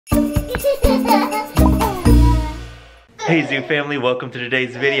Hey Zoo family, welcome to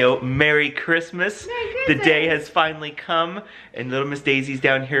today's video. Merry Christmas. The day has finally come and little Miss Daisy's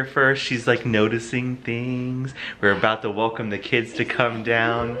down here first. She's like noticing things. We're about to welcome the kids to come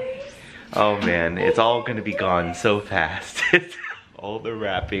down. Oh man, it's all gonna be gone so fast. All the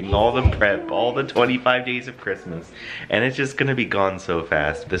wrapping, all the prep, all the 25 days of Christmas. And it's just gonna be gone so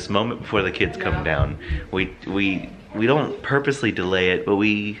fast. This moment before the kids come down, we don't purposely delay it, but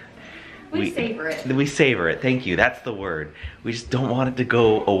we savor it. We savor it, thank you, that's the word. We just don't want it to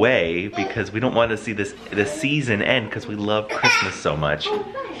go away because we don't want to see this season end because we love Christmas so much.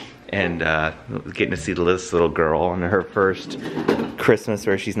 And getting to see this little girl on her first Christmas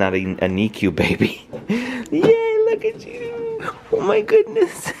where she's not a NICU baby. Yay, look at you. Oh my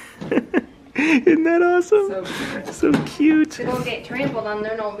goodness. Isn't that awesome? So cute. They won't get trampled on,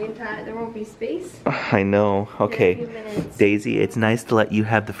 there won't be space. I know. Okay. Daisy, it's nice to let you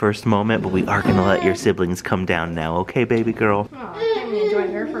have the first moment, but we are gonna let your siblings come down now, okay, baby girl? Aw, can we enjoy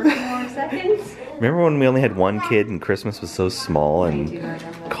her for a few more seconds? Remember when we only had one kid and Christmas was so small and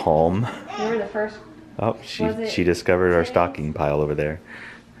calm? Remember the first? Oh, she discovered our stocking pile over there.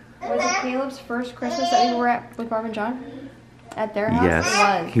 Was it Caleb's first Christmas that we were at with Bob and John? At their house? Yes,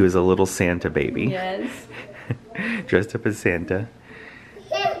 It was. he was a little Santa baby. Yes. Dressed up as Santa.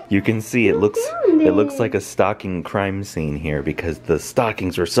 You can see it looks like a stocking crime scene here because the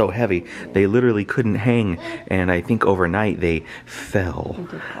stockings were so heavy they literally couldn't hang, and I think overnight they fell.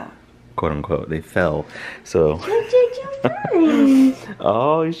 Quote unquote, they fell. So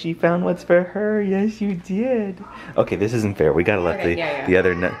oh, she found what's for her. Yes, you did. Okay, this isn't fair. We gotta let the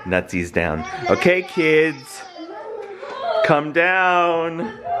other nutsies down. Okay, kids. Come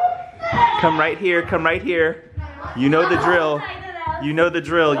down. Come right here. Come right here. You know the drill. You know the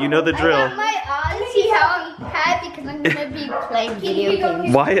drill. You know the drill. I have my Odyssey hat because I'm gonna be playing video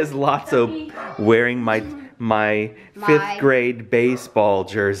games. Why is Lotso wearing my 5th grade baseball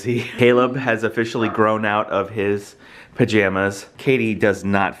jersey? Caleb has officially grown out of his pajamas. Katie does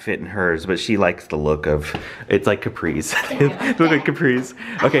not fit in hers, but she likes the look of, it's like capris. Look like capris.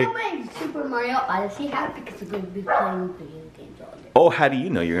 Okay. I'm wearing Super Mario Odyssey hat because I'm gonna be playing video games all day. Oh, how do you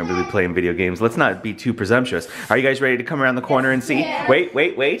know you're gonna be playing video games? Let's not be too presumptuous. Are you guys ready to come around the corner and see? Yes.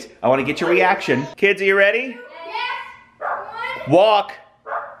 Wait. I wanna get your reaction. Kids, are you ready? Yes. Walk.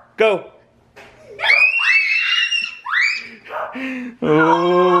 Go.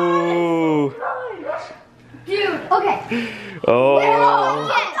 Oh. Dude, okay. Oh.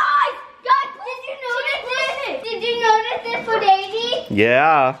 Yes. Guys, did you notice this for Daisy?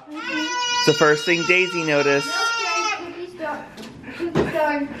 Yeah. It's the first thing Daisy noticed.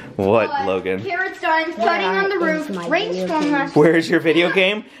 What, Logan? Carrot's done. Starting on the roof. Rainstorm last. Where's your video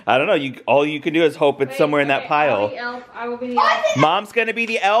game? I don't know. All you can do is hope it's somewhere in that pile. I will be the elf. Mom's gonna be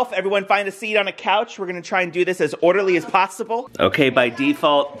the elf. Everyone find a seat on a couch. We're gonna try and do this as orderly as possible. Okay, by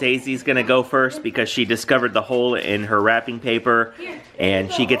default, Daisy's gonna go first because she discovered the hole in her wrapping paper,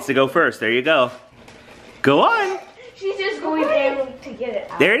 and she gets to go first. There you go. Go on. She's just going in to get it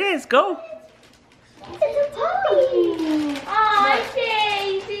out. There it is. Go. Aw,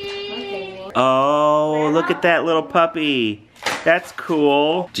 Daisy. Oh, look at that little puppy. That's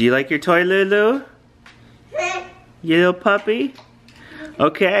cool. Do you like your toy, Lulu? You little puppy?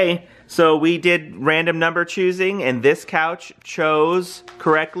 Okay, so we did random number choosing and this couch chose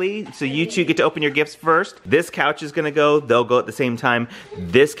correctly. So you two get to open your gifts first. This couch is gonna go, they'll go at the same time.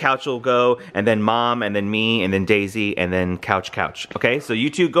 This couch will go, and then Mom, and then me, and then Daisy, and then couch. Okay, so you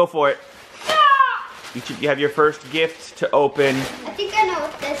two go for it. You have your first gift to open. I think I know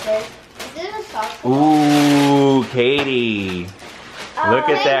what this is. Is it a sock? Ooh, Katie. Look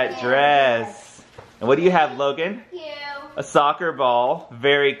at thank that you. dress. And what do you have, Logan? Thank you. A soccer ball.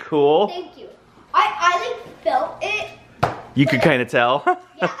 Very cool. Thank you. I like felt it. You could kind of tell. Yeah,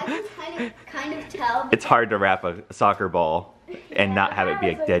 I can kind of tell. It's hard to wrap a soccer ball and not have it be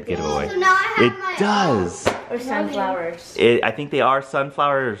a dead giveaway. So now I have It my does. Or sunflowers. I think they are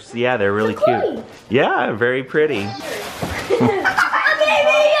sunflowers. Yeah, they're really cute. Yeah, very pretty. A baby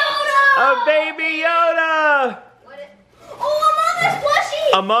Yoda! A baby Yoda!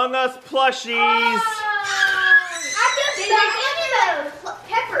 Oh, Among Us plushies. I just got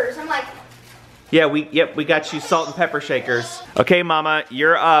peppers. I'm like, Yeah, we got you salt and pepper shakers. Okay, Mama,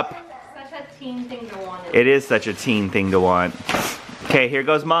 you're up. Such a teen thing to want. It is such a teen thing to want. Okay, here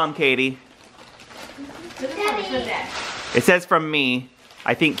goes Mom, Katie. It says from me.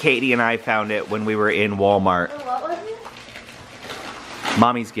 I think Katie and I found it when we were in Walmart. what was it?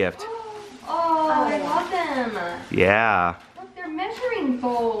 Mommy's gift. Oh, I love them. Yeah. Look, they're measuring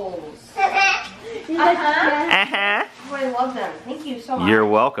bowls. I love them. Thank you so much. You're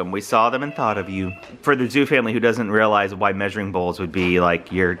welcome. We saw them and thought of you. For the Zoo family who doesn't realize why measuring bowls would be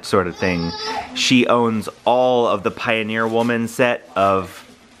like your sort of thing, she owns all of the Pioneer Woman set of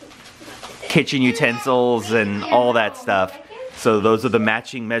kitchen utensils and all that stuff. So those are the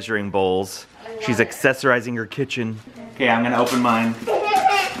matching measuring bowls. She's accessorizing her kitchen. Okay, I'm gonna open mine.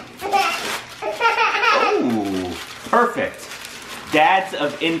 Ooh, perfect. Dads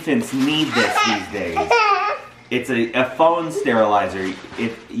of infants need this these days. It's a phone sterilizer.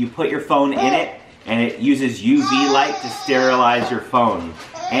 You put your phone in it, and it uses UV light to sterilize your phone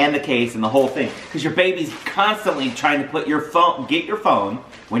and the case and the whole thing. Because your baby's constantly trying to put your phone, get your phone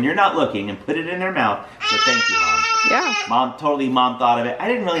when you're not looking, and put it in their mouth. So thank you, Mom. Yeah. Mom thought of it. I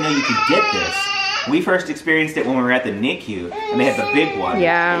didn't really know you could get this. We first experienced it when we were at the NICU, and they had the big one.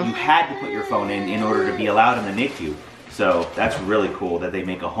 Yeah. And you had to put your phone in order to be allowed in the NICU. So that's really cool that they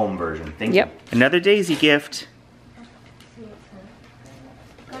make a home version. Thank you. Another Daisy gift.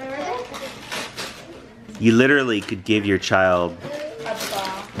 You literally could give your child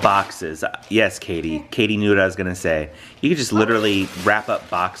boxes. Yes, Katie. Katie knew what I was gonna say. You could just literally wrap up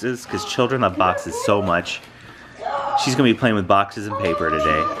boxes, because children love boxes so much. She's gonna be playing with boxes and paper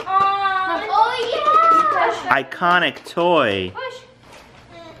today. Iconic toy.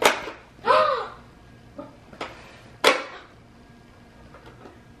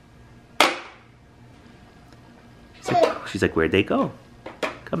 She's like, where'd they go?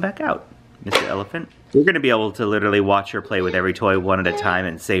 Come back out, Mr. Elephant. We're gonna be able to literally watch her play with every toy one at a time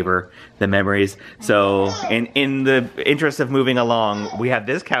and savor the memories. So, in the interest of moving along, we have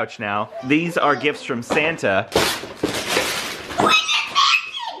this couch now. These are gifts from Santa.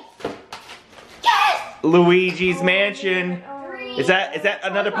 Luigi's Mansion. Is that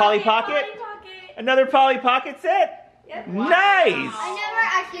another Polly Pocket? Another Polly Pocket set? Nice! I never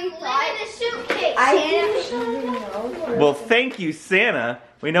actually thought the suitcase. Well, thank you, Santa.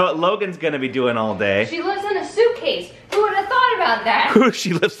 We know what Logan's gonna be doing all day. She lives in a suitcase. Who would have thought about that?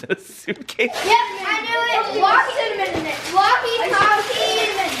 She lives in a suitcase. Yep, I knew it.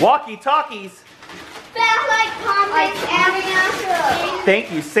 Walkie-talkies. Walkie-talkies. Felt like comics and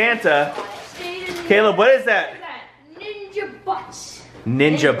Thank you, Santa. Caleb, what is that? Ninja bots.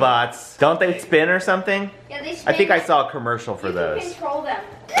 Ninja bots. Don't they spin or something? Yeah, they spin. I think I saw a commercial for those. You can control them.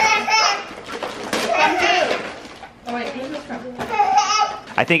 Oh wait, who's this from?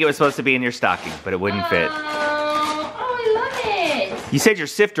 I think it was supposed to be in your stocking, but it wouldn't fit. Oh, I love it. You said your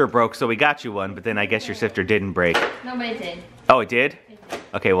sifter broke, so we got you one, but then I guess your sifter didn't break. No, but it did. Oh, it did?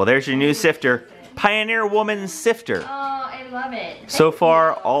 Okay, well there's your new sifter. Pioneer Woman Sifter. Oh, I love it. So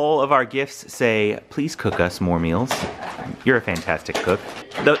far, all of our gifts say, please cook us more meals. You're a fantastic cook.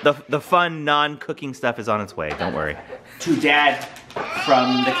 The fun, non-cooking stuff is on its way, don't worry. To Dad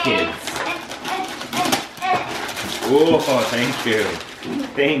from the kids. Oh, thank you.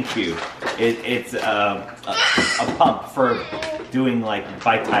 Thank you. It's a pump for doing like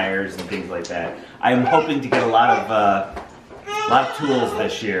bike tires and things like that. I'm hoping to get a lot of tools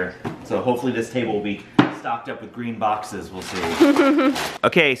this year. So hopefully this table will be stocked up with green boxes, we'll see.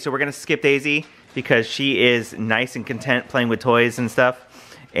 Okay, so we're gonna skip Daisy because she is nice and content playing with toys and stuff.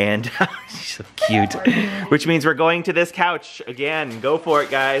 And she's so cute. Which means we're going to this couch again. Go for it,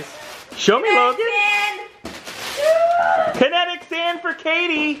 guys. Show me, Logan. Kinetic sand for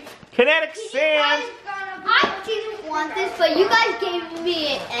Katie. Kinetic sand. I didn't want this, but you guys gave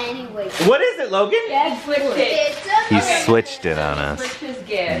me it anyway. What is it, Logan? Dad switched it. He switched it on us. Switched his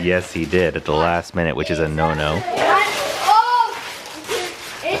gift. Yes, he did at the last minute, which is a no-no. Oh,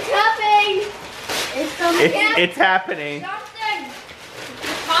 it's happening. It's coming. It's happening. Something. The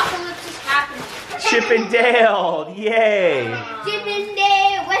apocalypse is happening. Chip and Dale, yay! Chip and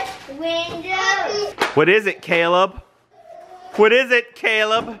Dale, West Window. What is it, Caleb? What is it,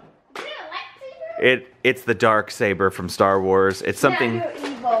 Caleb? It's the dark saber from Star Wars. It's something. Yeah, you're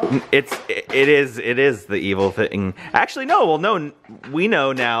evil. It is the evil thing. Actually, no. Well, no. We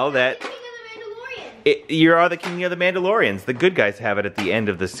know now that King of the Mandalorians. you are the king of the Mandalorians. The good guys have it at the end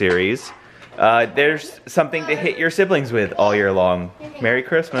of the series. There's something to hit your siblings with all year long. Merry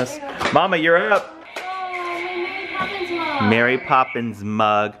Christmas, Mama. You're up. Oh, Mary Poppins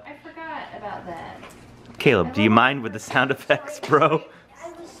mug. I forgot about that. Caleb, do you mind with the sound effects, bro?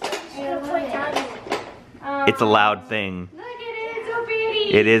 It's a loud thing. Look at it, it's so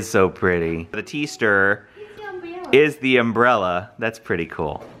pretty. It is so pretty. The tea stirrer is the umbrella. That's pretty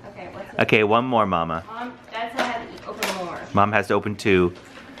cool. Okay, what's it? Okay, one more, Mama. Mom, Dad said I have to open more. Mom has to open 2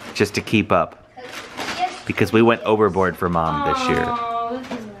 just to keep up. Because we went overboard for Mom this year. Oh,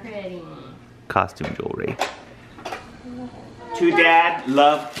 this is pretty. Costume jewelry. To Dad,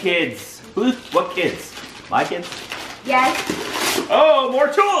 love kids. What kids? My kids? Yes. Oh, more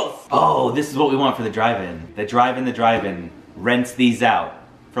tools! Oh, this is what we want for the drive-in. The drive-in rents these out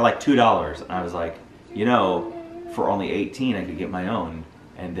for like $2. And I was like, you know, for only $18 I could get my own.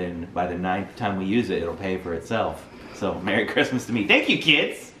 And then by the 9th time we use it, it'll pay for itself. So Merry Christmas to me. Thank you,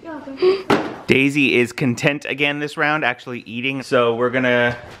 kids! You're welcome. Daisy is content again this round, actually eating. So we're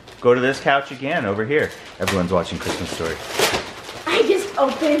gonna go to this couch again over here. Everyone's watching Christmas Story. I just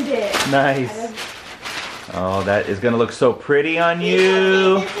opened it. Nice. Oh, that is gonna look so pretty on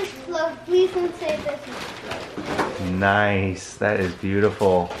you. Please don't say this is close. Nice, that is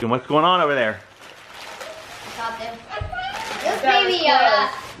beautiful. And what's going on over there? Got them. It's Baby Yoda.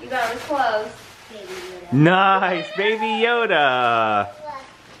 You got it close. Baby Yoda. Nice, Baby Yoda.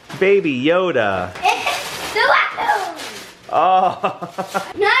 Baby Yoda. It's the weapon. Oh.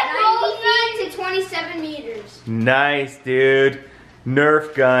 Not 90 feet to 27 meters. Nice, dude.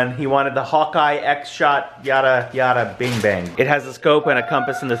 Nerf gun. He wanted the Hawkeye X-Shot, yada, yada, bing, bang. It has a scope and a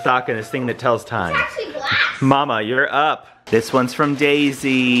compass in the stock and this thing that tells time. It's actually glass. Mama, you're up. This one's from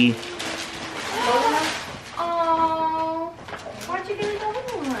Daisy. Oh, why'd you give me the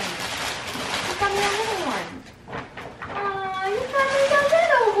little one? You got me a little one. Oh, you got me the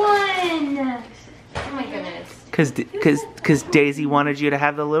little one. Oh my goodness. Cause Daisy wanted you to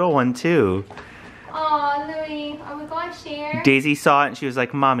have the little one too. Oh, Louie, are we going to share? Daisy saw it and she was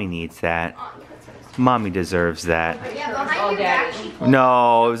like, Mommy needs that. Oh, you put some- Mommy deserves that. Yeah, all behind your back. daddy.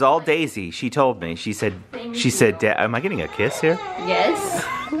 No, it was all Daisy. She told me. She said, am I getting a kiss here? Yes.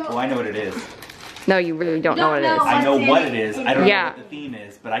 Oh, I know what it is. No, you really don't know what it is. I know what it is. I don't Yeah. know what the theme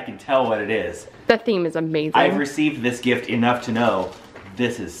is, but I can tell what it is. The theme is amazing. I've received this gift enough to know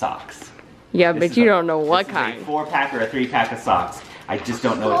this is socks. Yeah, This but is you a- don't know what this kind. is a 4-pack or a 3-pack of socks. I just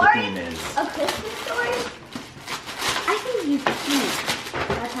don't know what the theme is. A Christmas story? I think you cheat.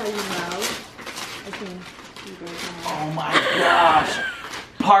 That's how you know. I think you guys know. Oh my gosh.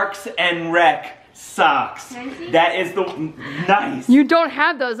 Parks and Rec socks. That is the nice. You don't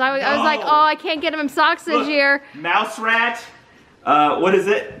have those. I was like, No. oh, I can't get him socks this Look, year. Mouse Rat. What is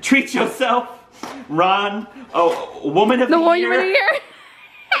it? Treat Yourself. Ron. Oh, Woman of the The one Year. you in here.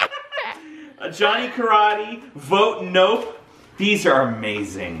 Johnny Karate. Vote Nope. These are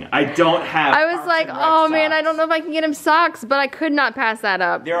amazing. I don't have. I was Parks like, and Rec oh man, I socks. don't know if I can get him socks, but I could not pass that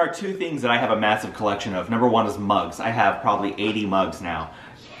up. There are two things that I have a massive collection of. Number one is mugs. I have probably 80 mugs now.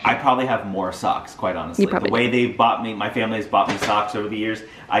 I probably have more socks, quite honestly. You probably The way they've bought me, my family has bought me socks over the years,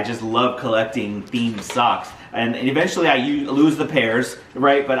 I just love collecting themed socks. And eventually I lose the pairs,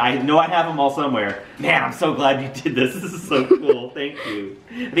 right? But I know I have them all somewhere. Man, I'm so glad you did this. This is so cool. Thank you.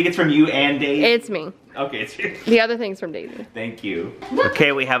 I think it's from you and Dave. It's me. Okay, it's yours. The other thing's from Daisy. Thank you.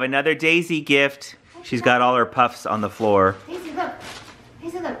 Okay, we have another Daisy gift. She's got all her puffs on the floor. Hazel, look.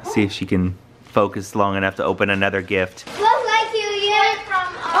 Hazel, look. See if she can focus long enough to open another gift. Look like you, yeah.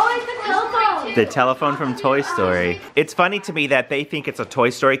 Oh, it's the telephone. The telephone from Toy Story. It's funny to me that they think it's a Toy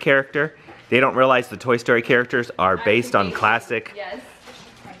Story character. They don't realize the Toy Story characters are based on classic. Yes.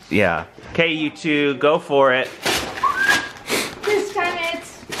 Yeah. Okay, you two, go for it. This time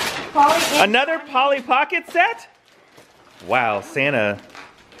it's Polly and Another Polly Pocket set? Wow, Santa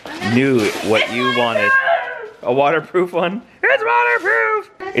knew what you wanted. A waterproof one? It's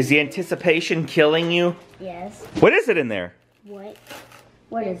waterproof! Is the anticipation killing you? Yes. What is it in there? What?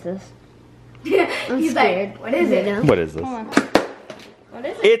 What is this? He's like, what is it? What is this? What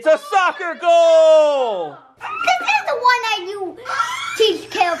is it? It's a soccer goal! This is the one that you teach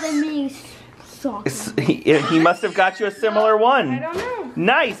Caleb and me soccer. He must have got you a similar one. I don't know.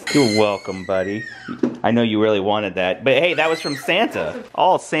 Nice. You're welcome, buddy. I know you really wanted that. But hey, that was from Santa.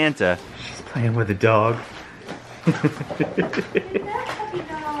 All Santa. She's playing with a dog.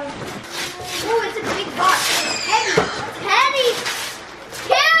 Oh, it's a big box. It's heavy. It's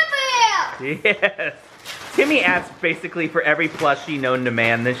heavy. Campbell. Yes. Timmy asked basically for every plushie known to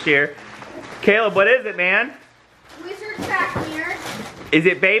man this year. Caleb, what is it, man? Wizard track mirror. Is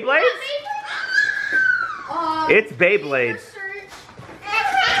it Beyblades? It's Beyblades.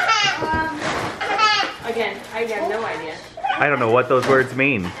 Again, I have no idea. I don't know what those words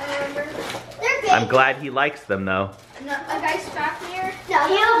mean. They're big. I'm glad he likes them, though. A nice track mirror.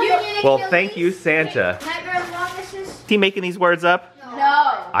 Well, thank you, Santa. Nightmare Vlogmas. Is he making these words up?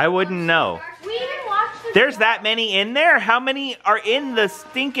 No. I wouldn't know. We even watched the There's that many in there? How many are in the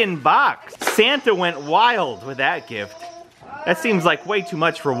stinking box? Santa went wild with that gift. That seems like way too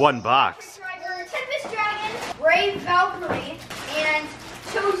much for one box. Tempest Dragon, Brave Valkyrie, and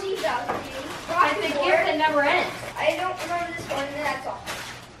Josie Valkyrie. It's a gift that never ends. I don't remember this one, and that's all.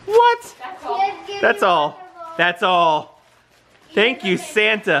 What? That's all. That's all. That's all. Thank you,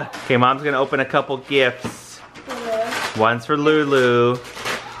 Santa. Okay, Mom's gonna open a couple gifts. One's for Lulu.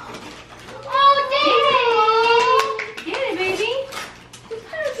 Oh, Daisy! Get it, baby.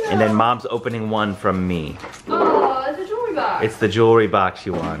 And then Mom's opening one from me. Oh, it's a jewelry box. It's the jewelry box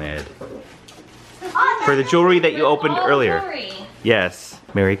you wanted. For the jewelry that you opened earlier. Jewelry. Yes.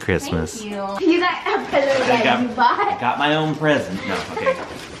 Merry Christmas. Thank you. You got a pillow that you I bought. got my own present. No, okay.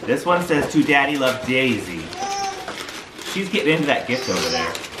 This one says, to Daddy Love Daisy. She's getting into that gift over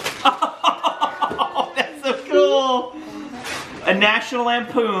there. Oh, that's so cool. A National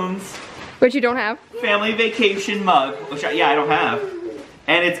Lampoon's Which you don't have. family vacation mug, which I don't have.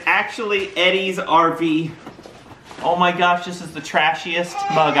 And it's actually Eddie's RV. Oh my gosh, this is the trashiest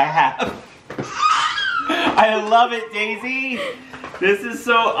mug I have. I love it, Daisy. This is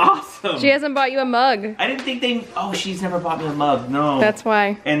so awesome. She hasn't bought you a mug. I didn't think they, oh, she's never bought me a mug, no. That's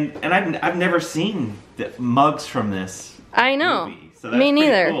why. And I've never seen the mugs from this I know. movie. So that's Me pretty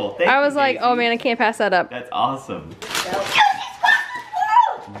neither. cool. Thank I you, was like, Daisy. oh man, I can't pass that up. That's awesome.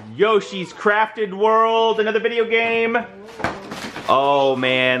 Yoshi's Crafted World, another video game. Oh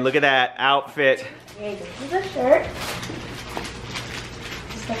man, look at that outfit. This is a shirt.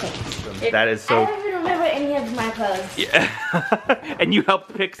 That is I so. don't even remember any of my clothes. Yeah. And you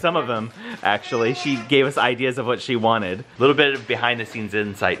helped pick some of them, actually. She gave us ideas of what she wanted. A little bit of behind the scenes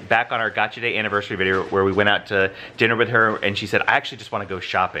insight. Back on our Gotcha Day anniversary video where we went out to dinner with her and she said, I actually just want to go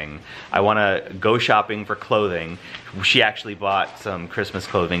shopping. I want to go shopping for clothing. She actually bought some Christmas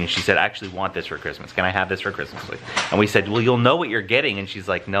clothing and she said, I actually want this for Christmas. Can I have this for Christmas? And we said, well, you'll know what you're getting. And she's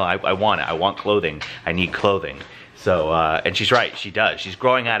like, no, I want it. I want clothing. I need clothing. So, and she's right, she does. She's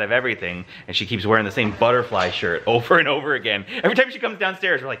growing out of everything, and she keeps wearing the same butterfly shirt over and over again. Every time she comes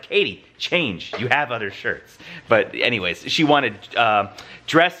downstairs, we're like, Katie, change, you have other shirts. But anyways, she wanted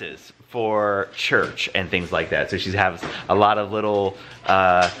dresses for church and things like that. So she has a lot of little,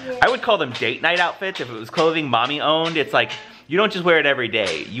 I would call them date night outfits. If it was clothing mommy owned, it's like, you don't just wear it every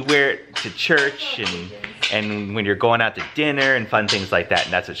day. You wear it to church and when you're going out to dinner and fun things like that,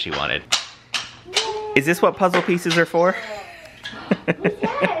 and that's what she wanted. Is this what puzzle pieces are for?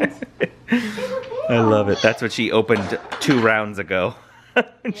 Yes. I love it. That's what she opened 2 rounds ago.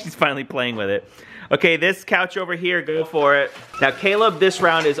 And she's finally playing with it. Okay, this couch over here, go for it. Now Caleb, this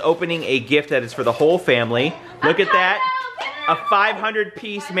round is opening a gift that is for the whole family. Look at that. A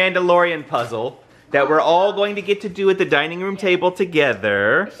 500-piece Mandalorian puzzle that we're all going to get to do at the dining room table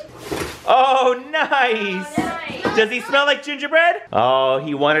together. Oh, nice! Does he smell like gingerbread? Oh,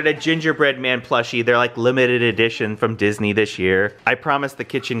 he wanted a gingerbread man plushie. They're like limited edition from Disney this year. I promise the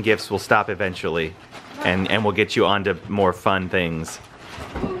kitchen gifts will stop eventually and we'll get you onto more fun things.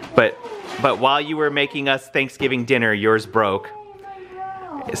 But while you were making us Thanksgiving dinner, yours broke.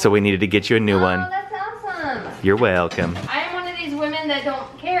 So we needed to get you a new one. Oh, that's awesome. You're welcome. I am one of these women that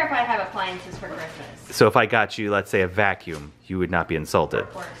don't care if I have appliances for Christmas. So if I got you, let's say, a vacuum, you would not be insulted.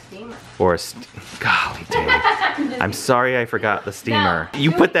 Or a steamer. Or a golly dang. I'm sorry I forgot the steamer. No.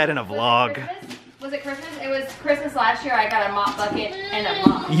 You put that in a vlog. Was it Christmas? It was Christmas last year. I got a mop bucket and a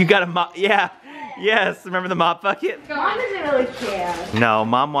mop. You got a mop, yeah. Yes, remember the mop bucket? Mom doesn't really care. No,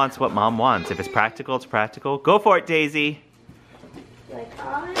 Mom wants what Mom wants. If it's practical, it's practical. Go for it, Daisy. Like,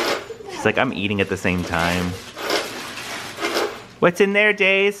 oh, She's like, I'm eating at the same time. What's in there,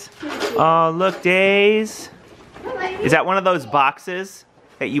 Days? Oh, look, Days. Is that one of those boxes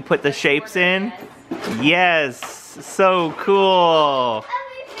that you put the shapes in? Yes, so cool.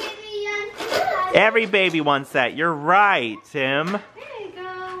 Every baby wants that. You're right, Tim. There you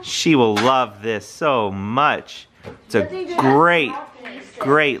go. She will love this so much. It's a great,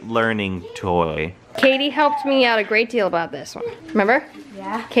 great learning toy. Katie helped me out a great deal about this one. Remember?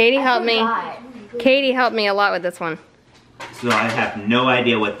 yeah. Katie helped me. Forgot. Katie helped me a lot with this one. So I have no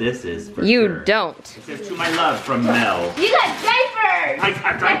idea what this is for You sure. don't. It says, to my love from Mel. You got diapers! I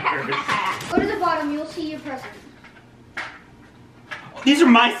got diapers. Go to the bottom, you'll see your present. These are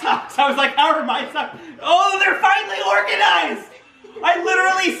my socks. I was like, how are my socks? Oh, they're finally organized. I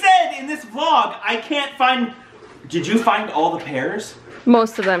literally said in this vlog, I can't find, did you find all the pairs?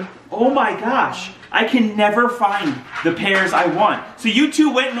 Most of them. Oh my gosh, I can never find the pairs I want. So you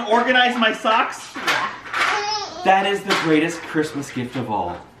two went and organized my socks? That is the greatest Christmas gift of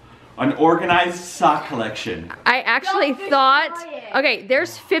all. An organized sock collection. I actually thought, okay,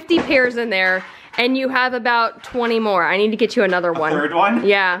 there's 50 pairs in there, and you have about 20 more. I need to get you another one. Third one?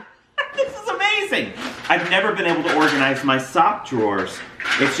 Yeah. This is amazing. I've never been able to organize my sock drawers.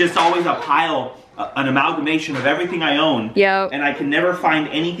 It's just always a pile, an amalgamation of everything I own. Yep. And I can never find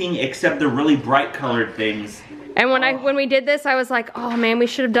anything except the really bright colored things. And when we did this, I was like, oh man, we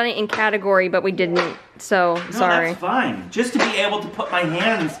should have done it in category, but we didn't. so No, sorry. that's fine. Just to be able to put my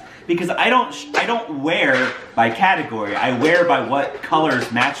hands, because I don't wear by category. I wear by what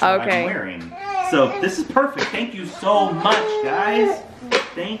colors match what I'm wearing. So this is perfect. Thank you so much, guys.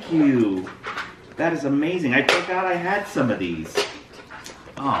 Thank you. That is amazing. I forgot I had some of these.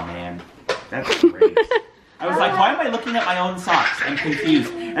 Oh man, that's great. I was like, why am I looking at my own socks? I'm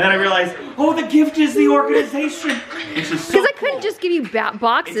confused. And then I realized, oh, the gift is the organization. Which is so Because I couldn't just give you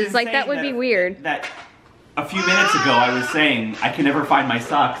boxes. Like, that would be weird. That a few minutes ago I was saying I can never find my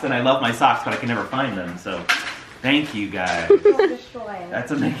socks, and I love my socks, but I can never find them. So, thank you guys. Don't destroy it.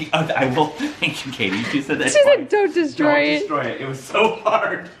 That's amazing. Oh, I will. Thank you, Katie. She said that. She said, don't destroy it. Don't destroy it. It was so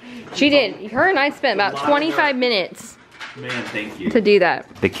hard. She did. Her and I spent about 25 minutes. Man, thank you. To do that.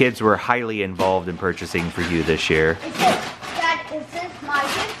 The kids were highly involved in purchasing for you this year. Is this my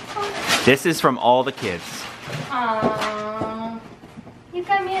gift? This is from all the kids. Aww. You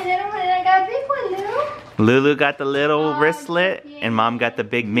got me a little one and I got a big one, Lou. Lulu got the little wristlet, and Mom got the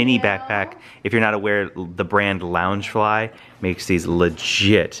big mini backpack. If you're not aware, the brand Loungefly makes these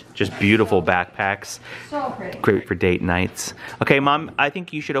legit, just beautiful backpacks. So pretty. Great for date nights. Okay, Mom, I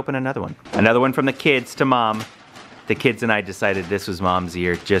think you should open another one. Another one from the kids to Mom. The kids and I decided this was Mom's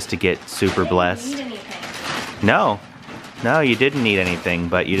year just to get super blessed. Need anything. No, you didn't need anything,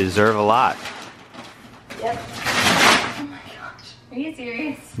 but you deserve a lot. Yep. Oh my gosh. Are you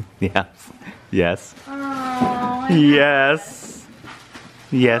serious? Yeah. Yes. Oh. Yes.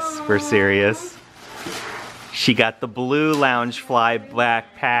 Yes, we're serious. She got the blue Loungefly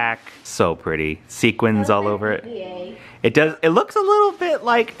backpack. So pretty. Sequins all over it. It does. It looks a little bit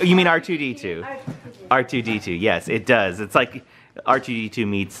like. You mean R2D2? R2D2. Yes, it does. It's like R2D2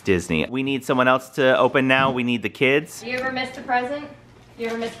 meets Disney. We need someone else to open now. We need the kids. You ever missed a present? You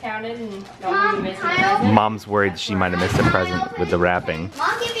ever miscounted and Mom, missed a can I present? open? Mom's worried she might have missed a present with the wrapping.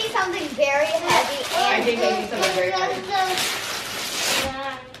 Mom, give me something very heavy. I did give you something very heavy.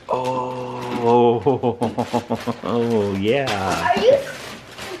 Oh, yeah.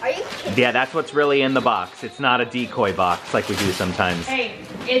 Are you kidding? Yeah, that's what's really in the box. It's not a decoy box like we do sometimes. Hey,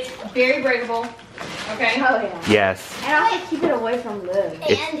 it's very breakable. Okay? Oh yeah. Yes. And I have to keep it away from Lou. And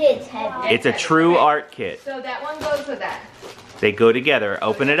it's heavy. It's a true art kit. So that one goes with that. They go together.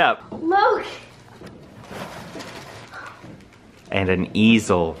 Open it up. Look. And an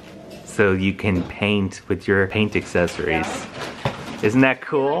easel so you can paint with your paint accessories. Isn't that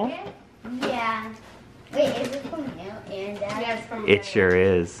cool? Yeah. Wait, is it from you and Dad? Yes, from It sure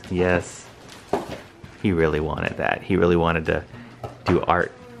is, yes. He really wanted that. He really wanted to do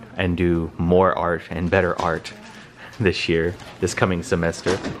art and do more art and better art this year, this coming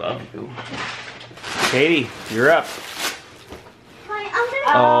semester. Love you. Katie, you're up.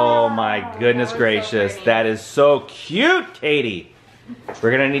 Oh my goodness gracious. That is so cute, Katie.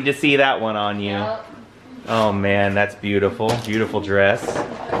 We're gonna need to see that one on you. Oh man, that's beautiful. Beautiful dress.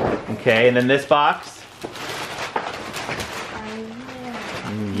 Okay, and then this box.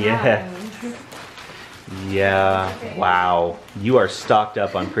 Yes. Yeah. Wow. You are stocked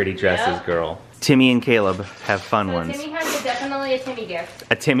up on pretty dresses, girl. Timmy and Caleb have fun ones. Timmy has definitely a Timmy gift.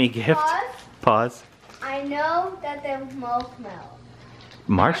 A Timmy gift? Pause. I know that there's marshmallows.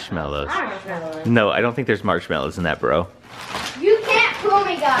 Marshmallows? No, I don't think there's marshmallows in that, bro. You can't fool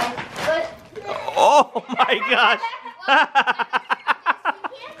me, guys. But Oh my gosh.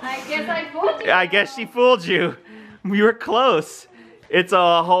 I guess I fooled you. I guess she fooled you. We were close. It's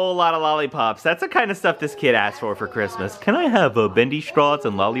a whole lot of lollipops. That's the kind of stuff this kid asked for Christmas. Can I have bendy straws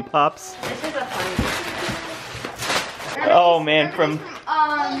and lollipops? This is a fun Oh man, from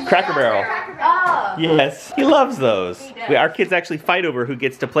Cracker Barrel. oh, Yes, he loves those. Our kids actually fight over who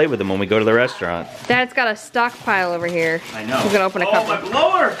gets to play with them when we go to the restaurant. Dad's got a stockpile over here. I know. He's gonna open a couple. Oh, my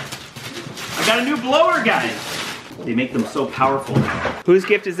blower! I got a new blower, guys. They make them so powerful. Whose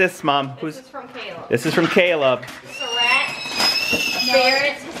gift is this, Mom? This is from Caleb. This is from Caleb. It's a rat, a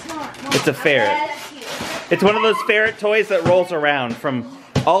ferret. It's a ferret. It's one of those ferret toys that rolls around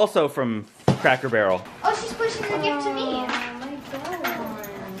also from Cracker Barrel. oh, she's pushing the gift to me.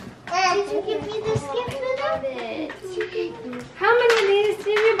 Did you give me this gift, Lulu? How many of these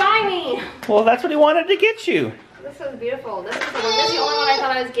did you buy me? Well, that's what he wanted to get you. This is beautiful. This is the only one I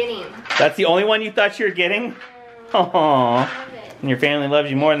thought I was getting. That's the only one you thought you were getting? Aww. And your family loves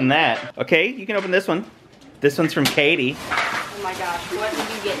you more than that. Okay, you can open this one. This one's from Katie. Oh my gosh, what did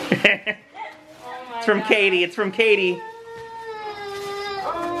you get me? It's from Katie. It's from Katie.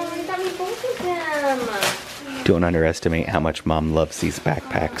 Oh, you got me both of them. Don't underestimate how much Mom loves these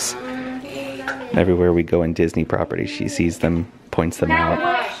backpacks. Everywhere we go in Disney property, she sees them, points them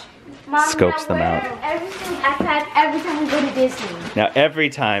out, scopes them out. Everything backpack every time we go to Disney. Now every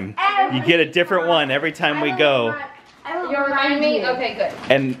time. Every You get a different one every time we go. You'll remind me? Okay, good.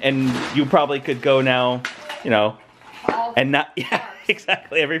 And you probably could go now, you know, and not, yeah,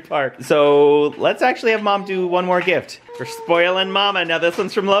 exactly, every park. So let's actually have Mom do one more gift. We're spoiling Mama. Now this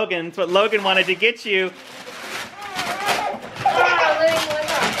one's from Logan. It's what Logan wanted to get you.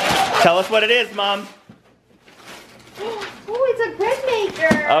 Tell us what it is, Mom. Oh, it's a bread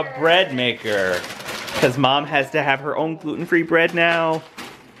maker. A bread maker. Because Mom has to have her own gluten-free bread now.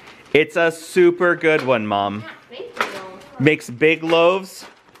 It's a super good one, Mom. Makes big loaves.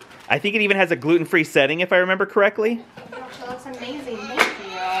 I think it even has a gluten-free setting, if I remember correctly. Gosh, it looks amazing.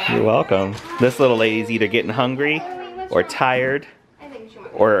 Thank you. You're welcome. This little lady's either getting hungry, or tired, I think she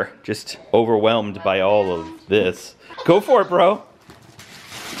might. or just overwhelmed by all of this. Go for it, bro.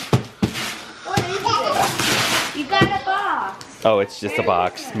 What is this? You got a box. Oh, it's just a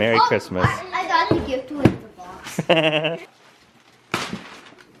box. Merry Christmas. I got the gift with the box.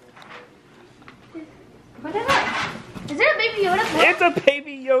 What is it? Is it a Baby Yoda pillow? It's a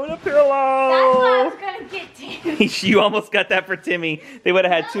Baby Yoda That's pillow. what I was gonna get to. You almost got that for Timmy. They would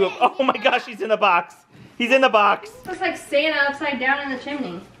have had two of. Oh my gosh, he's in the box. He's in the box. Looks like Santa upside down in the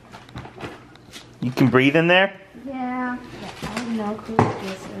chimney. You can breathe in there? Yeah. I have no clue what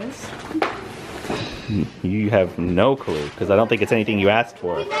this is. You have no clue, because I don't think it's anything you asked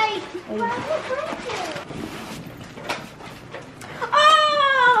for.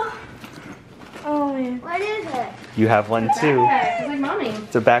 Oh! Oh man. What is it? You have one too. Backpack, it's like mommy.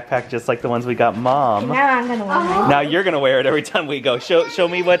 It's a backpack just like the ones we got Mom. Now I'm gonna wear mine. Now you're gonna wear it every time we go. Show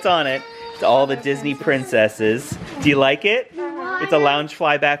me what's on it. It's all the Disney princesses. Do you like it? It's a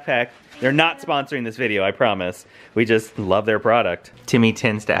Loungefly backpack. They're not sponsoring this video, I promise. We just love their product. Timmy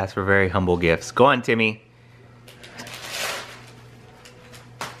tends to ask for very humble gifts. Go on, Timmy.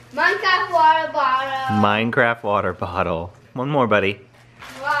 Minecraft water bottle. Minecraft water bottle. One more, buddy.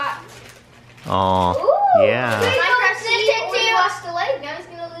 What? Oh, Ooh, yeah. Minecraft City already lost a leg. Now he's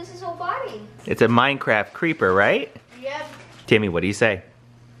gonna lose his whole body. It's a Minecraft creeper, right? Yep. Timmy, what do you say?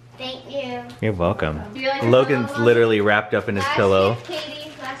 Thank you. You're welcome. Do you like your Logan's pillow? literally wrapped up in his pillow. Gift,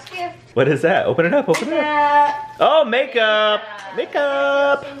 Katie. Last gift. What is that? Open it up, open it up. Oh, makeup!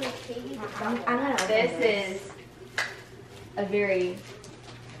 Makeup! I'm gonna open This is a very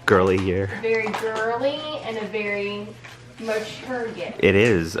Girly year. girly and a very mature gift. It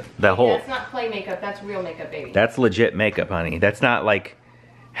is. The whole, That's not play makeup, that's real makeup, baby. that's legit makeup, honey. That's not like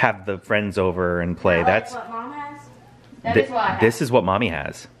have the friends over and play. That's, what mom has. That is what I have. this is what Mommy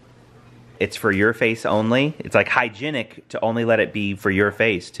has. It's for your face only. It's like hygienic to only let it be for your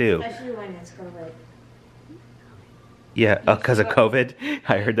face too. Especially when it's COVID. Yeah, because of COVID.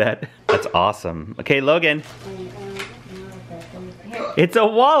 I heard that. That's awesome. Okay, Logan. It's a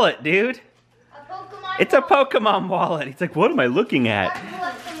wallet, dude. A Pokemon. It's a Pokemon wallet. He's like, what am I looking at?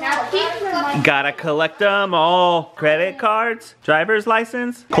 Now keep them. Gotta collect them all. Credit cards, driver's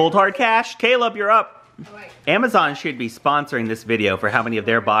license, cold hard cash. Caleb, you're up. Amazon should be sponsoring this video for how many of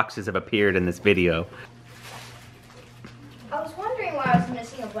their boxes have appeared in this video. I was wondering why I was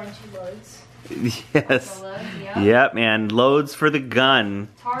missing a bunch of loads. Yes. Yep. Yep, man. Loads for the gun.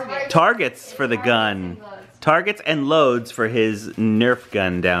 Target. Targets for the gun. Targets and loads for his Nerf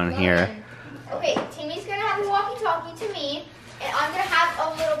gun down here. Okay, Timmy's gonna have a walkie-talkie to me, and I'm gonna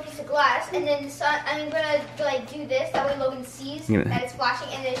have a little piece of glass, and then I'm gonna like do this. That way Logan sees Yeah. that it's flashing,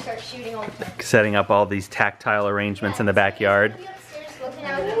 and then start shooting all the time. Setting up all these tactile arrangements in the backyard. He'll be upstairs looking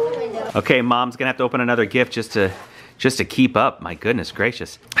out the window. Okay, Mom's gonna have to open another gift just to keep up. My goodness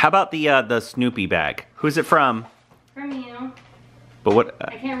gracious. How about the Snoopy bag? Who's it from? From you. But what?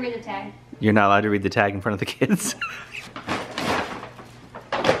 I can't read the tag. You're not allowed to read the tag in front of the kids.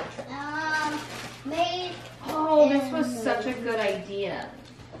 Made. Oh, this was such a good idea.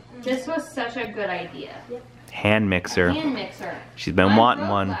 This was such a good idea. Hand mixer. Hand mixer. She's been Mine wanting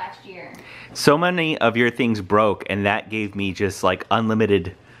broke one. last year. So many of your things broke, and that gave me just like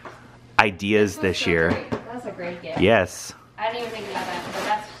unlimited ideas was this so year. great. That's a great gift. Yes. I didn't even think about that, but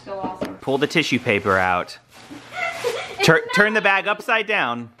that's so awesome. Pull the tissue paper out. Turn the bag upside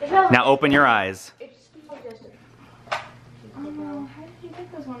down. Now open your eyes. Oh, how did you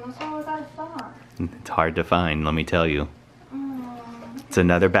get this one? That's all I thought. It's hard to find, let me tell you. Oh. It's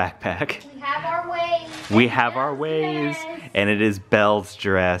another backpack. We have our ways. We have our ways, and it is Belle's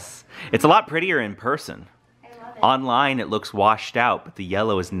dress. It's a lot prettier in person. I love it. Online, it looks washed out, but the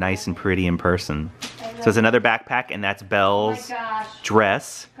yellow is nice and pretty in person. So it's another backpack, and that's Oh my Belle's gosh,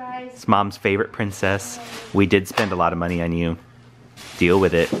 dress. guys. It's Mom's favorite princess. We did spend a lot of money on you. Deal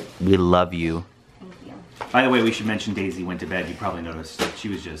with it. We love you. Thank you. By the way, we should mention Daisy went to bed. You probably noticed. She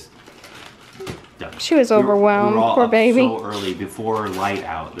was just Done. She was overwhelmed, We were all poor up baby. so early before light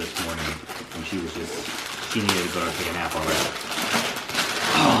out this morning, and she needed to go and take a nap already.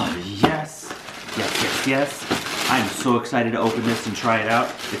 Oh yes, yes. I'm so excited to open this and try it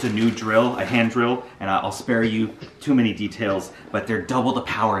out. It's a new drill, a hand drill, and I'll spare you too many details, but they're double the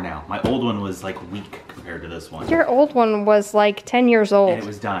power now. My old one was like weak compared to this one. Your old one was like 10 years old. And it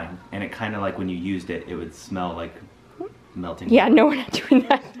was dying, and it kind of like when you used it, it would smell like melting. Yeah, no, we're not doing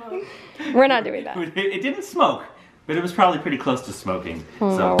that. We're not doing that. It didn't smoke, but it was probably pretty close to smoking.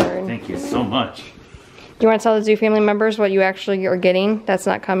 Oh, so my word. thank you so much. You want to tell the Zoo family members what you actually are getting that's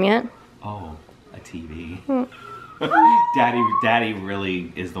not come yet? Oh, a TV. Daddy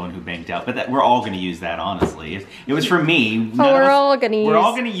really is the one who banked out, but we're all going to use that, honestly. It was for me. We're all going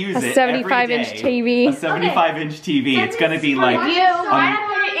to use it a 75-inch TV. A 75-inch TV. It's going to be like...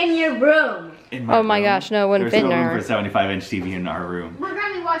 Why put it in your room? Oh my gosh, no, it wouldn't fit in There's no our... room for a 75-inch TV in our room. We're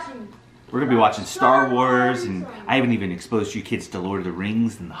gonna be watching. We're going to be watching Star Wars, and I haven't even exposed you kids to Lord of the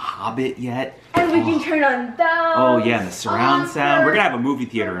Rings and The Hobbit yet. And we can turn on those. Oh yeah, and the surround sound. We're going to have a movie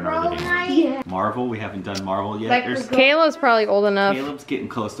theater in our living room. Yeah. Marvel, we haven't done Marvel yet. Like There's Kayla's probably old enough. Caleb's getting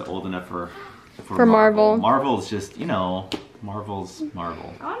close to old enough for Marvel. Marvel's just, you know, Marvel's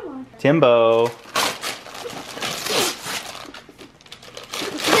Marvel. Timbo.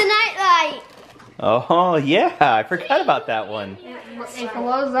 The nightlight. Oh yeah, I forgot about that one. It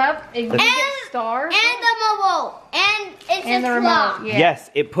glows up, it gives stars. And the mobile. And it's And a the clock. remote, yeah.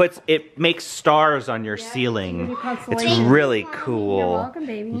 Yes, it makes stars on your ceiling. It's constellation. really You're cool. welcome,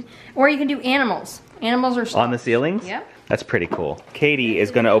 baby. Or you can do animals. Animals are stars. On the ceilings? Yep. That's pretty cool. Katie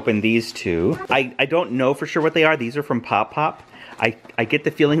is going to open these two. I don't know for sure what they are. These are from Pop Pop. I get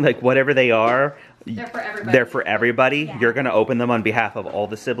the feeling like whatever they are, They're for everybody. they're for everybody. Yeah. You're going to open them on behalf of all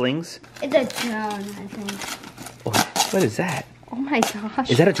the siblings. It's a drone, I think. Oh, what is that? Oh my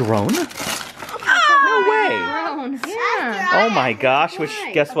gosh. Is that a drone? No way. Drone. Yeah. Oh my gosh, which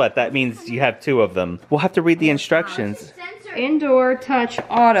guess what? That means you have two of them. We'll have to read the instructions. Indoor touch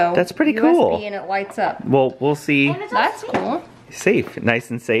auto. That's pretty USB cool. And it lights up. Well, we'll see. That's cool. Safe, nice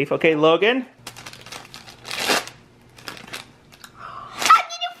and safe. Okay, Logan. How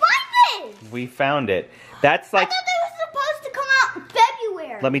did you find this? We found it. That's like, I thought they were supposed to come out in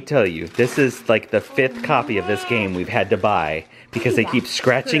February. let me tell you, this is like the 5th copy of this game we've had to buy because they keep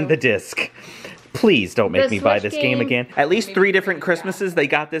scratching the disc. Please don't make The me buy Switch this game again. At least 3 different Christmases they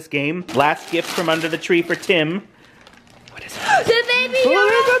got this game. Last gift from under the tree for Tim. What is it? The baby Oh, Yoda.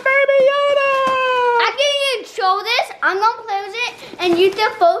 there's a baby Yoda! I'm gonna show this. I'm gonna play with it and use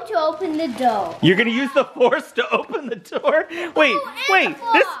the phone to open the door. You're gonna use the force to open the door? Wait, and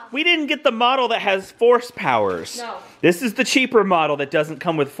the we didn't get the model that has force powers. No. This is the cheaper model that doesn't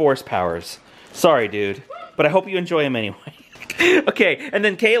come with force powers. Sorry, dude, but I hope you enjoy him anyway. Okay, and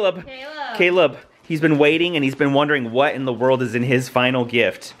then Caleb, he's been waiting and he's been wondering what in the world is in his final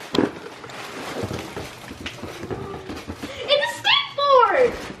gift. It's a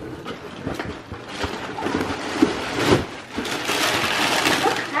skateboard.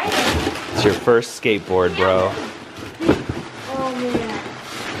 It's your first skateboard, bro. Oh man.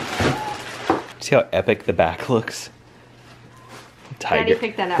 See how epic the back looks? Daddy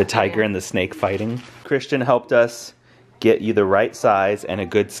picked that out the for tiger you. and the snake fighting. Christian helped us get you the right size and a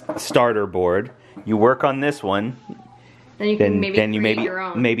good starter board. You work on this one, Then you can maybe then you create your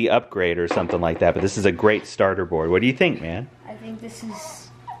own. maybe upgrade or something like that. But this is a great starter board. What do you think, man? I think this is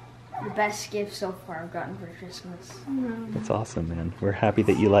the best gift so far I've gotten for Christmas. That's awesome, man. We're happy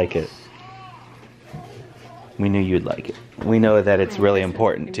that you like it. We knew you'd like it. We know that it's really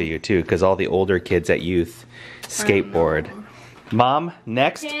important to you too, because all the older kids at youth skateboard. Mom,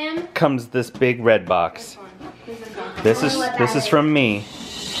 next comes this big red box. This is from me.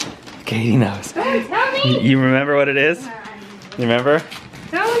 Katie knows. Don't tell me. You remember what it is? You remember?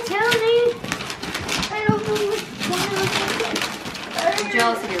 Don't tell me. I don't know which one I'm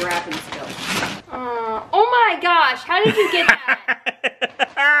jealous of your wrapping skills. Oh my gosh, how did you get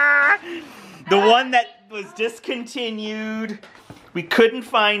that? The one that was discontinued. We couldn't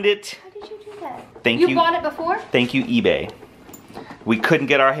find it. How did you do that? Thank You you. bought it before? Thank you, eBay. We couldn't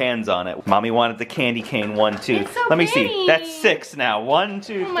get our hands on it. Mommy wanted the candy cane one too. It's so Let me see. pretty. That's 6 now. 1,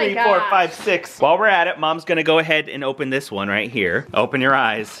 2, Oh my 3, 4, gosh. 5, 6. While we're at it, Mom's gonna go ahead and open this one right here. Open your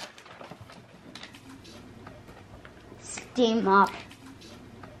eyes. Steam up.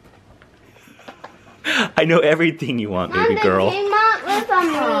 I know everything you want, baby girl. Steam up with on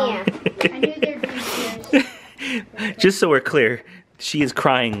me. I knew there'd be tears. Just so we're clear, she is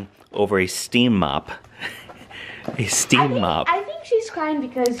crying over a steam mop. A steam mop. I think she's crying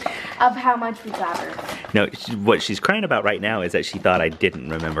because of how much we got her. No, what she's crying about right now is that she thought I didn't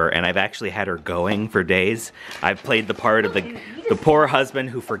remember, and I've actually had her going for days. I've played the part of the poor husband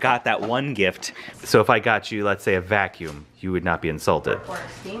who forgot that one gift. So if I got you, let's say, a vacuum, you would not be insulted. Or a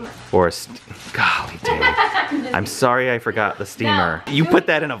steamer. Or a golly, dude. I'm sorry I forgot the steamer. No. You put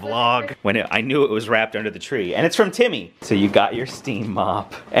that in a vlog when I knew it was wrapped under the tree. And it's from Timmy. So you got your steam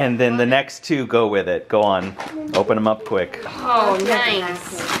mop. And then the next two go with it. Go on. Open them up quick. Oh,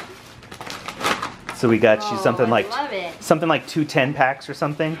 nice. So we got you something I like love it. something like 2 10-packs or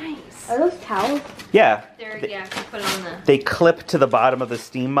something. Nice. Are those towels? Yeah. Yeah, you put it on the... They clip to the bottom of the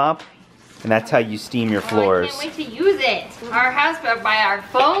steam mop. And that's how you steam your floors. I can't wait to use it. Our house, by our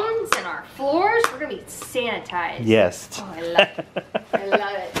phones and our floors, we're gonna be sanitized. Yes. Oh, I love it. I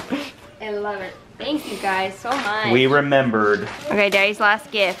love it. I love it. Thank you guys so much. We remembered. Okay, Daddy's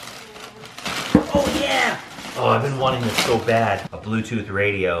last gift. Oh yeah! Oh, I've been wanting this so bad. A Bluetooth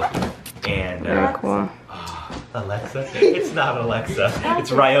radio. And Cool. Alexa? It's not Alexa.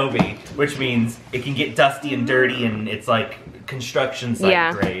 It's Ryobi, which means it can get dusty and dirty and it's like construction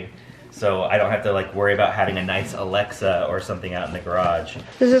site grade. So I don't have to like worry about having a nice Alexa or something out in the garage.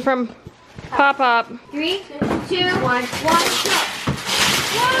 This is from Pop Up. 3, 2, 1, 1, go.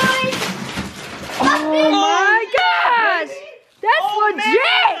 Oh my gosh! That's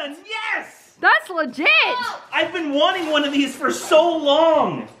legit! Man, yes! That's legit! I've been wanting one of these for so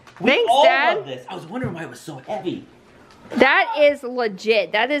long. Thanks, all Dad. love this. I was wondering why it was so heavy. That is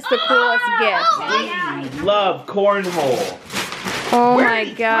legit. That is the coolest gift. We love cornhole. Oh Where my did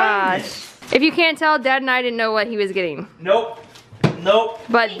he find gosh. this? If you can't tell, Dad and I didn't know what he was getting. Nope. Nope.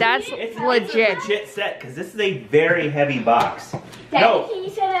 But that's It's legit. a legit set because this is a very heavy box. Daddy, can you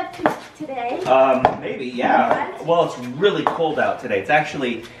set up today? Maybe, yeah. Well, it's really cold out today. It's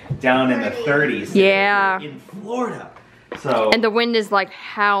actually down in the 30s. Yeah. In Florida. So. And the wind is like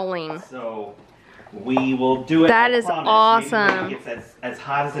howling. So we will do it. That I is promise. awesome. Maybe when it gets as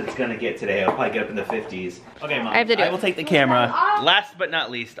hot as it's gonna get today. It'll probably get up in the 50s. Okay, Mom. I have to do I it. will take the camera. Last but not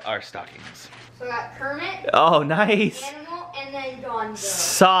least, our stockings. So I got Kermit, Oh, nice. Animal, and then Don Joe.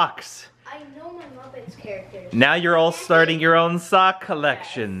 Socks. I know my Muppets characters. Now you're all starting your own sock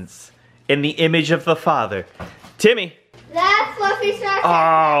collections in the image of the father. Timmy. That's Fluffy Socks.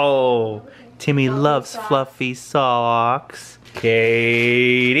 Oh, Timmy loves fluffy socks.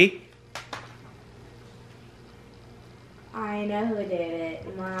 Katie. I know who did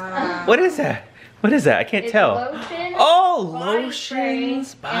it. Mom. What is that? What is that? I can't tell. Lotion. Oh, body lotions,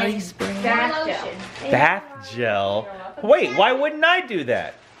 spray, body and spray, bath gel. bath gel. Wait, why wouldn't I do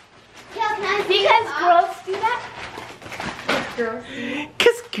that? Yeah, can I see Because girls do that?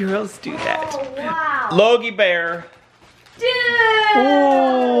 Because girls do that. Oh, wow. Logie Bear. Dude!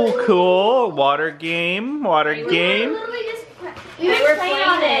 Oh, cool. Water game, water game. Literally just They were playing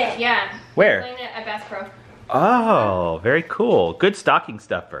on it. Yeah. Where? Playing it at Bass Pro. Oh, very cool. Good stocking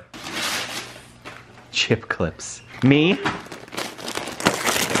stuffer. Chip clips. Me?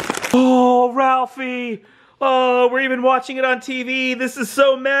 Oh, Ralphie! Oh, we're even watching it on TV. This is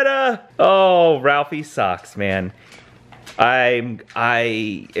so meta. Oh, Ralphie socks, man. I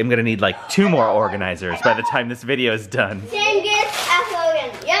am gonna need like 2 more organizers by the time this video is done. Same gifts as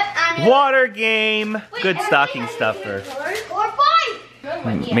Logan. Yep, I know. Water game. Good stocking stuffer. 4,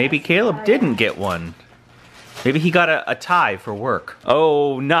 5. Maybe Caleb didn't get one. Maybe he got a tie for work.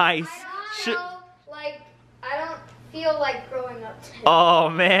 Oh, nice. I don't know. Like, I don't feel like growing up today. Oh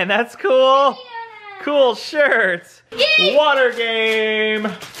man, that's cool. Cool shirts. Water game.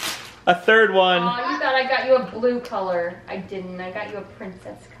 A third one. Oh, you thought I got you a blue color. I didn't. I got you a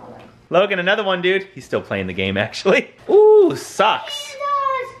princess color. Logan, another one, dude. He's still playing the game, actually. Ooh, socks.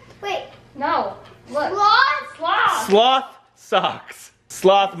 Wait, No. Look. sloth? Sloth. Sloth socks.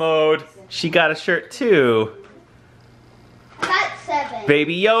 Sloth mode. She got a shirt too. That's 7.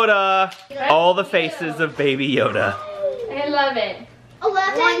 Baby Yoda. All the faces of Baby Yoda. I love it.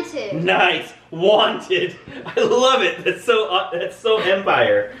 11. 1, 2. Nice. Wanted. I love it. That's so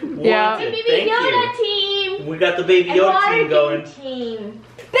Empire. Wanted. Yeah. Baby Thank Yoda you. team! We got the Baby And Yoda water team going. team.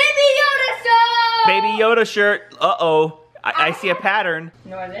 Baby Yoda stuff! Baby Yoda shirt. Uh-oh. I see a pattern.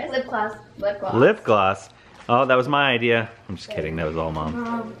 You know what it is? Lip gloss. Lip gloss. Lip gloss. Oh, that was my idea. I'm just kidding. That was all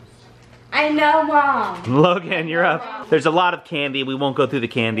Mom. I know, Mom. Logan, you're up. There's a lot of candy. We won't go through the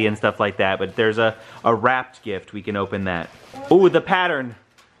candy and stuff like that, but there's a wrapped gift. We can open that. Ooh, the pattern.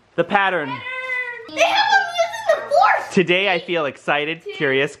 The pattern. They have them using the force! Today I feel excited,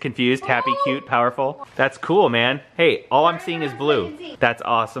 curious, confused, happy, cute, powerful. That's cool, man. Hey, all I'm seeing is blue. That's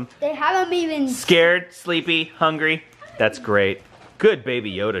awesome. They haven't even... Scared, sleepy, hungry. That's great. Good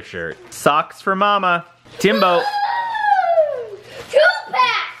Baby Yoda shirt. Socks for Mama. Timbo. 2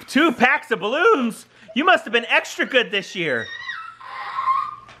 2 packs of balloons? You must have been extra good this year.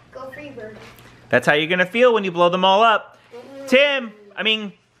 Go Freebird. That's how you're gonna feel when you blow them all up.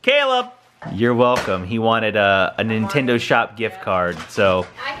 Caleb. You're welcome. He wanted a Nintendo Shop gift card, so.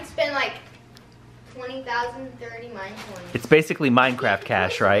 I can spend like 20,000, 30 mine coins. It's basically Minecraft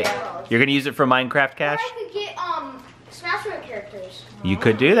cash, right? You're gonna use it for Minecraft cash? Or I could get Smash Bros. Characters. You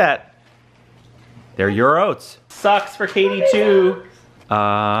could do that. They're your oats. Socks for Katie too.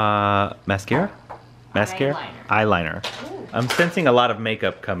 Mascara? Mascara? Eyeliner. I'm sensing a lot of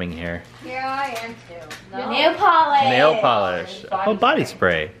makeup coming here. Yeah, I am too. No. Nail polish. Nail polish. Oh, body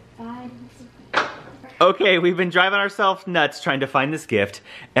spray. Okay, we've been driving ourselves nuts trying to find this gift.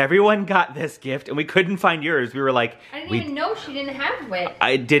 Everyone got this gift and we couldn't find yours. We were like, I didn't even know she didn't have it.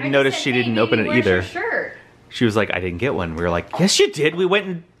 I didn't notice she didn't open it either. Where's your shirt? She was like, I didn't get one. We were like, yes you did. We went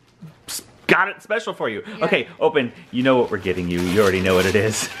and got it special for you. Yeah. Okay, open. You know what we're getting you. You already know what it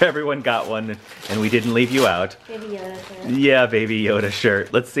is. Everyone got one and we didn't leave you out. Baby Yoda shirt. Yeah, Baby Yoda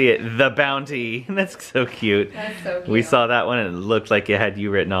shirt. Let's see it. The Bounty. That's so cute. That's so cute. We saw that one and it looked like it had you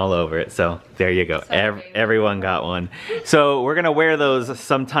written all over it. So there you go. Everyone got one. So we're gonna wear those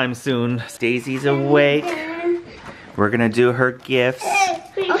sometime soon. Daisy's awake. We're gonna do her gifts.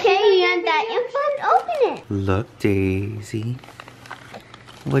 Okay, you want that info? Open it. Look, Daisy.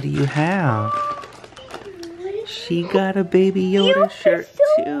 What do you have? She got a Baby Yoda shirt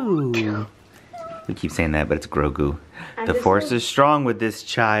too. We keep saying that, but it's Grogu. The force is strong with this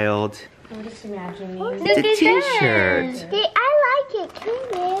child. I'm just imagining. It's a t-shirt. I like it. Can you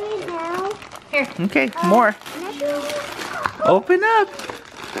wear it now? Here. Okay, more. Open up.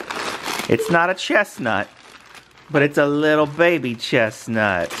 It's not a chestnut, but it's a little baby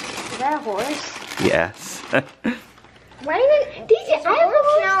chestnut. Is that a horse? Yes. Why even these days called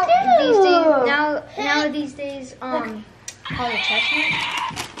a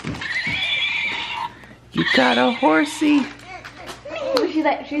chestnut? You got a horsey.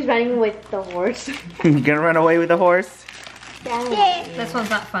 She's running with the horse. You gonna run away with the horse? Yeah. This one's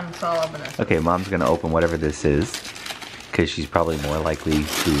not fun, so I'll open this. Okay, Mom's gonna open whatever this is, because she's probably more likely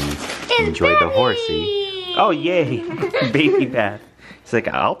to enjoy the horsey. Oh, yay! Baby bath. He's like,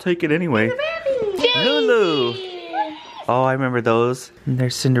 I'll take it anyway. Lulu. Oh, I remember those. And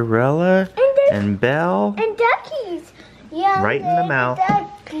there's Cinderella and Belle. And duckies. Yeah. Right in the mouth.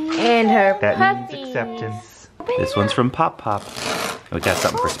 And her That puppies. means acceptance. This one's from Pop Pop. We got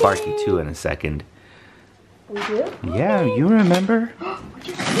something for Sparky too in a second. We do? Yeah, you remember?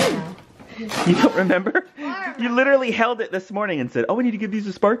 You don't remember? You literally held it this morning and said, oh, we need to give these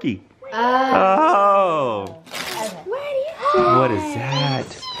to Sparky. Oh. What is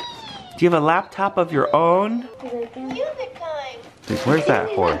that? Do you have a laptop of your own? Where's that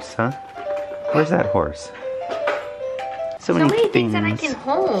horse, huh? Where's that horse? So many things. that I can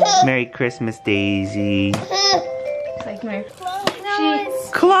hold. Merry Christmas, Daisy. It's like Merry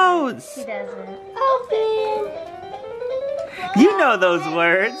Clothes. She doesn't. Open. You know those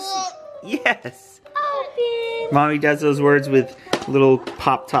words. Yes. Open. Mommy does those words with little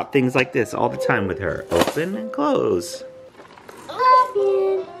pop top things like this all the time with her. Open and close.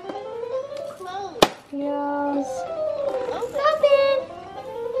 Open. Close. Yes. Open.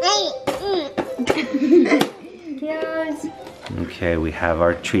 Yes. Okay, we have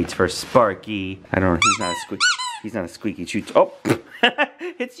our treats for Sparky. I don't know, he's not a squeaky treat. Oh,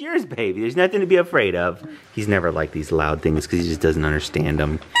 it's yours, baby. There's nothing to be afraid of. He's never liked these loud things because he just doesn't understand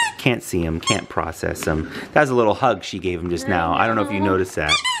them. Can't see them, can't process them. That was a little hug she gave him just now. I don't know if you noticed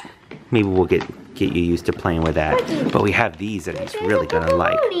that. Maybe we'll get you used to playing with that. But we have these that he's really gonna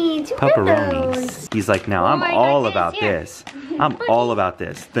like. Pepperonis. He's like, now I'm all about this. I'm all about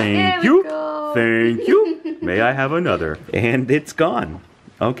this. Thank you. Thank you. May I have another? And it's gone.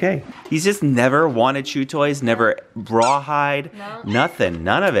 Okay. He's just never wanted chew toys, never rawhide, nothing,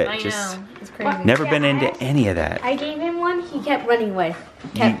 none of it. I just know. It's crazy. never been into any of that. I gave him one, he kept running away.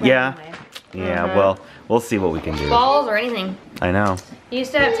 Yeah, well, we'll see what we can do. Balls or anything. I know. He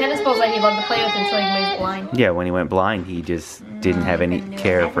used to have tennis balls that he loved to play with until he went blind. Yeah, when he went blind, he just didn't have any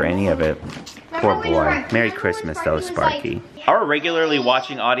care for any of it. Poor boy. Merry Christmas, though, Sparky. Our regularly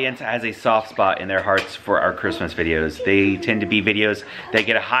watching audience has a soft spot in their hearts for our Christmas videos. They tend to be videos that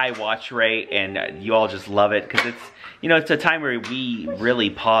get a high watch rate, and you all just love it because you know, it's a time where we really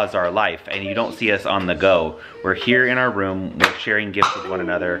pause our life and you don't see us on the go. We're here in our room, we're sharing gifts with one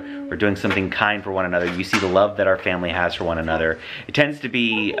another, we're doing something kind for one another. You see the love that our family has for one another. It tends to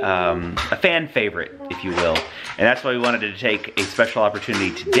be a fan favorite, if you will. And that's why we wanted to take a special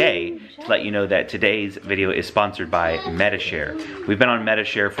opportunity today to let you know that today's video is sponsored by Medi-Share. We've been on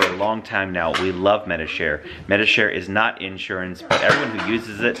Medi-Share for a long time now. We love Medi-Share. Medi-Share is not insurance, but everyone who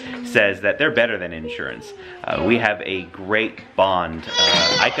uses it says that they're better than insurance. We have a great bond.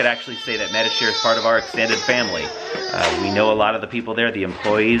 I could actually say that Medi-Share is part of our extended family. We know a lot of the people there, the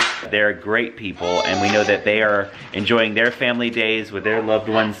employees. They're great people, and we know that they are enjoying their family days with their loved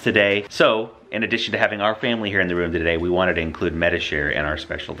ones today. So, in addition to having our family here in the room today, we wanted to include Medi-Share in our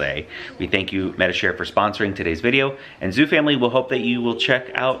special day. We thank you, Medi-Share, for sponsoring today's video, and Zoo Family will hope that you will check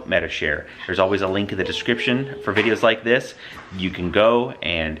out Medi-Share. There's always a link in the description for videos like this. You can go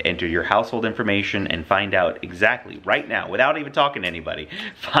and enter your household information and find out exactly, right now, without even talking to anybody,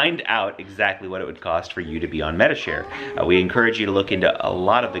 find out exactly what it would cost for you to be on Medi-Share. We encourage you to look into a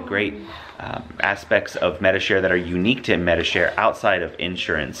lot of the great aspects of Medi-Share that are unique to Medi-Share outside of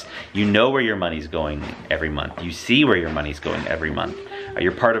insurance. You know where your money's going every month. You see where your money's going every month.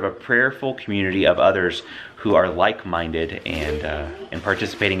 You're part of a prayerful community of others who are like-minded and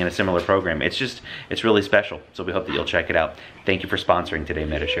participating in a similar program. It's really special. So we hope that you'll check it out. Thank you for sponsoring today,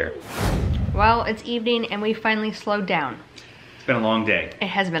 Medi-Share. Well, it's evening and we finally slowed down. It's been a long day. It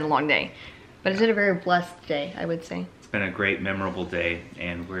has been a long day, but it's been a very blessed day, I would say. It's been a great, memorable day,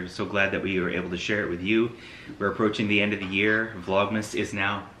 and we're so glad that we were able to share it with you. We're approaching the end of the year. Vlogmas is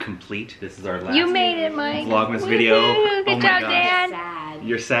now complete. This is our last You made it, Mike. Vlogmas video. Good Oh my job, gosh. Dad. Sad.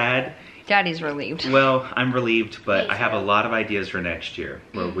 You're sad? Daddy's relieved. Well, I'm relieved, but I have a lot of ideas for next year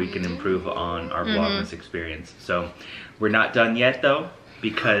where we can improve on our Vlogmas experience. So we're not done yet though,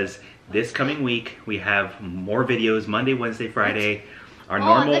 because this coming week we have more videos, Monday, Wednesday, Friday. Our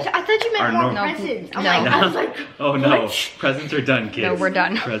normal. I thought you meant more presents. No. I was like, Oh no, presents are done, kids. No, we're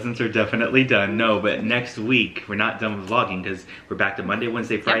done. Presents are definitely done. No, but next week, we're not done with vlogging because we're back to Monday,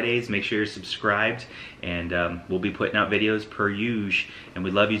 Wednesday, Fridays. Make sure you're subscribed, and we'll be putting out videos per usual. And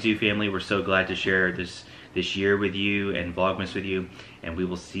we love you, Zoo Family. We're so glad to share this year with you and Vlogmas with you. And we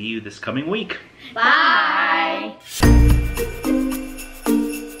will see you this coming week. bye.